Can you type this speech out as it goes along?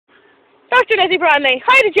Dr. Lizzie Brownlee,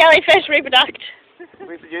 how do jellyfish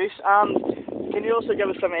Reproduce. And can you also give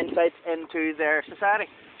us some insights into their society?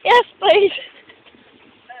 Yes, please.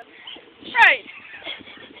 Right.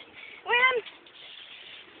 When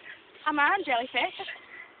a man jellyfish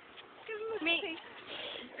meets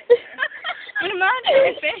when a man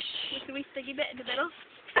jellyfish with the wee sticky bit in the middle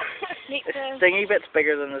meets a Stingy bit's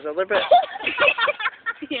bigger than this other bit.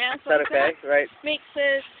 yeah, Is that okay? Right. meets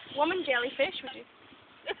a woman jellyfish, which is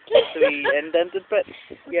The wee indented bit.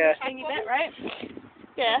 Yeah. a tiny bit, right?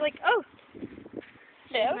 Yeah. It's like, oh,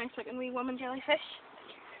 Yeah. nice looking wee woman jellyfish.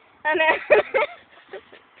 And then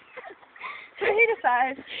so he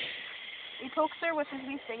decides, he pokes her with his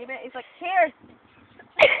wee stingy bit. He's like, here,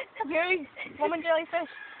 you woman jellyfish.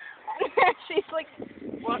 And she's like,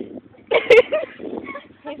 what?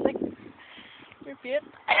 He's like, you're bait.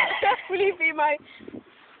 Will you be my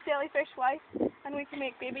jellyfish wife? And we can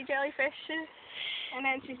make baby jellyfishes. And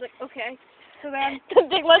then she's like, okay. So then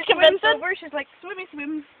Didn't take much she swims convincing. over. She's like,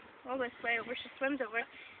 swim all this way over. She swims over,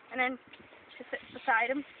 and then she sits beside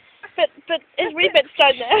him. But his wee bit's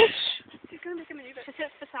down there. She's gonna make a move. She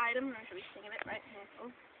sits beside him, and she's singing it right. Oh,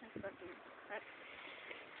 right.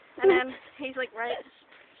 And then he's like, right.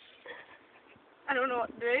 I don't know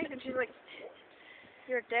what to do. And she's like,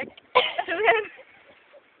 you're a dick. So then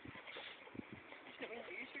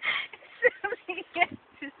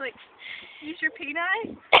she's like, use your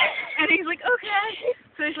peni. And he's like, okay.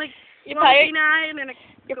 So he's like, Your one pi- peni, and then it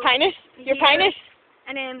Your goes penis? Your here, penis?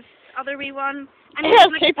 and then other wee one. And It then has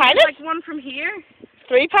like, two penis? like one from here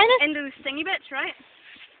 3 penis? into the stingy bits, right?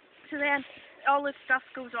 So then all this stuff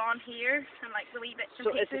goes on here, and like the wee bits and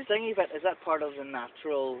So it's a pieces. stingy bit. Is that part of the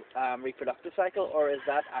natural reproductive cycle, or is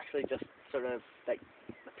that actually just sort of like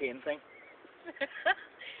a pain thing?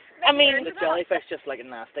 I mean, The jellyfish just like a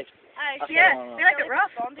nasty. Okay, Yeah, no. they like it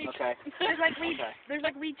rough. Okay. There's like wee, Okay. there's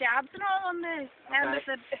like wee jabs and all on the end Okay. of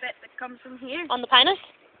the bit that comes from here on the penis?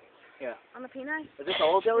 Yeah. on the peni. Is this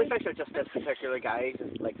all jellyfish, or just this particular guy who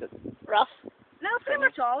likes it? Rough. No, pretty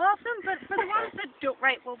much all of them, but for the ones that don't,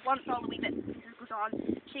 right, well, once all the wee bits and pieces goes on,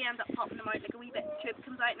 she ends up popping them out, like a wee bit tube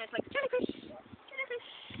comes out, and it's like, jellyfish, jellyfish.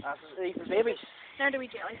 Even babies. They're the wee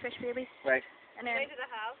jellyfish babies. Right. And then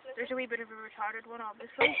there's a wee bit of a retarded one,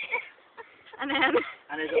 obviously. And then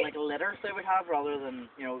And is it like a litter they would have rather than,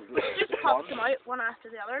 you know, just pops them out one after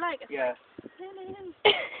the other, like. It's Yeah.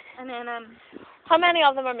 like, and then How many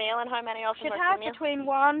of them are male and how many of them should are have female? between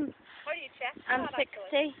 1 and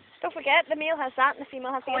 60. Don't forget, the male has that and the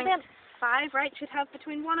female has the Point indent. 5, right? Should have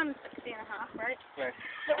between 1 and 60 and a half, right? Right.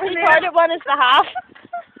 The retarded one is the half.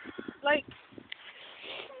 Like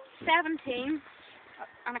 17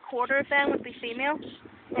 and a quarter of them would be female.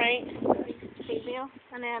 Right. Female,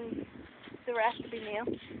 and then the rest would be male.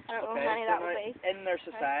 I don't know Okay, how many so that now, would be. in their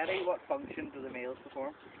society, what function do the males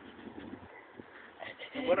perform?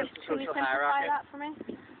 What is the Can you social simplify hierarchy? that for me?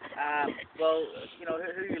 Well, you know,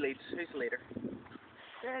 who leads? Who's the leader?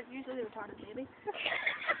 They're usually the retarded baby.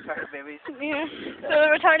 Retarded babies. Yeah. So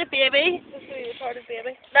the retarded baby. That's the retarded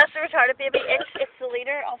baby. That's the retarded baby. It's the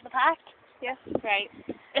leader of the pack. Yes. Right.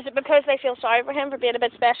 Is it because they feel sorry for him for being a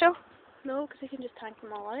bit special? No, because they can just tank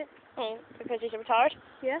them all out. Oh, because he's a retard?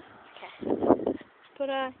 Yeah. Okay. But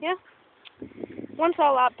yeah. Once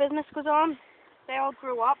all that business goes on, they all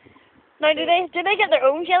grow up. Now, do they get their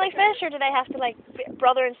own jellyfish, or do they have to like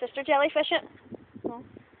brother and sister jellyfish it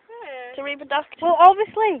to reproduce? Well,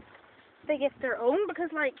 obviously, they get their own because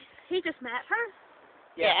like he just met her.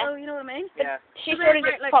 Yeah. So you know what I mean? Yeah. She's So sort of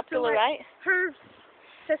right, just like, popular, so, like, right? Her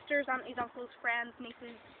sisters, aunties, uncles, friends,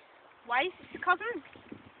 nieces, wife, cousin,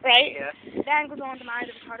 Right. Yeah. then goes on to marry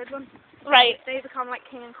the retarded one. Right. They become like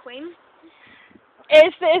king and queen.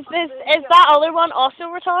 Is that other one also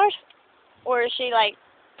retard, or is she like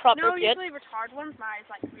proper No, beaut, usually retarded ones marries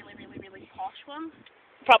like really, really, really posh ones.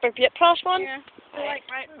 proper beaut posh one? Yeah. So like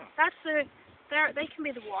right, that's they can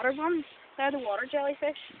be the water ones. They're the water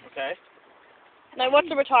jellyfish. Okay. Now, what's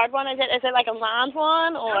the retard one? Is it like a land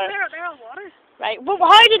one, or No, they're all water. right? Well,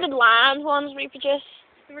 how did the land ones reproduce?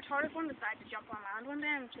 The retarded one decided to jump on land one day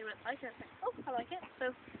and see what it's like. And it's like, oh, I like it.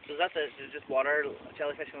 So So is that the just water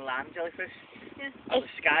jellyfish and land jellyfish? yeah. Oh,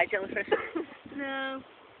 the sky jellyfish? No,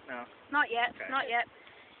 No. not yet. Okay. Not yet.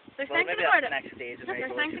 They're Well, thinking maybe about that's it. the next stage of They're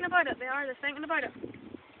maybe thinking about it. They are. They're thinking about it.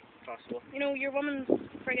 possible. You know, your woman's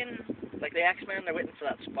friggin' Like the X-Men, they're waiting for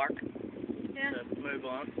that spark yeah. to move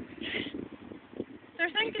on.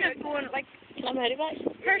 They're thinking of going like I'm ready back.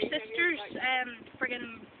 her sister's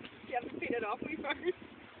friggin' You haven't seen it off me first.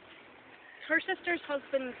 her sister's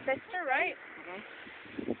husband's sister, right?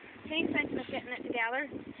 Mhm. He's thinking of getting it together,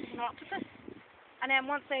 an octopus. And then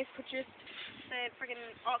once they've produced the friggin'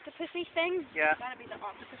 octopusy thing, Yeah. that'll be the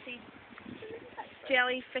octopusy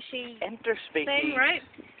jellyfishy Interspecies. thing, right?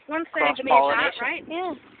 Once they've made that, Cross-pollination. right?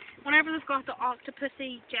 Yeah. Whenever they've got the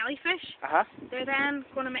octopusy jellyfish, they're then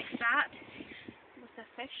going to mix that with the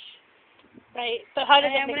fish. Right. But how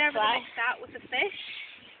does And it then make it whenever fly? they mix that with the fish,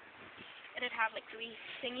 it'd have like the wee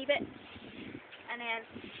stingy bit. And then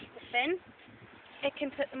the fin, it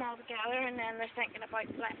can put them all together, and then they're thinking about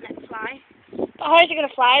letting it fly. But how is it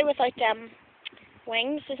gonna fly without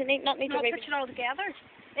wings? Does it not need to No, be? put it all together.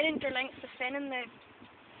 It interlinks the fin and the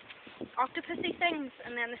octopusy things,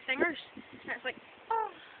 and then the stingers. And it's like,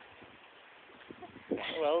 oh.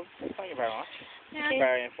 Well, thank you very much. Yeah.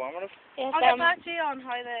 Very informative. Yes, I'll get back to you on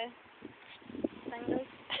how the thing goes.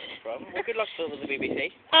 No problem. Well, good luck still with the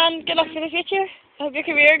BBC. and good luck for the future. I hope your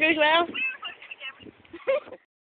career goes well.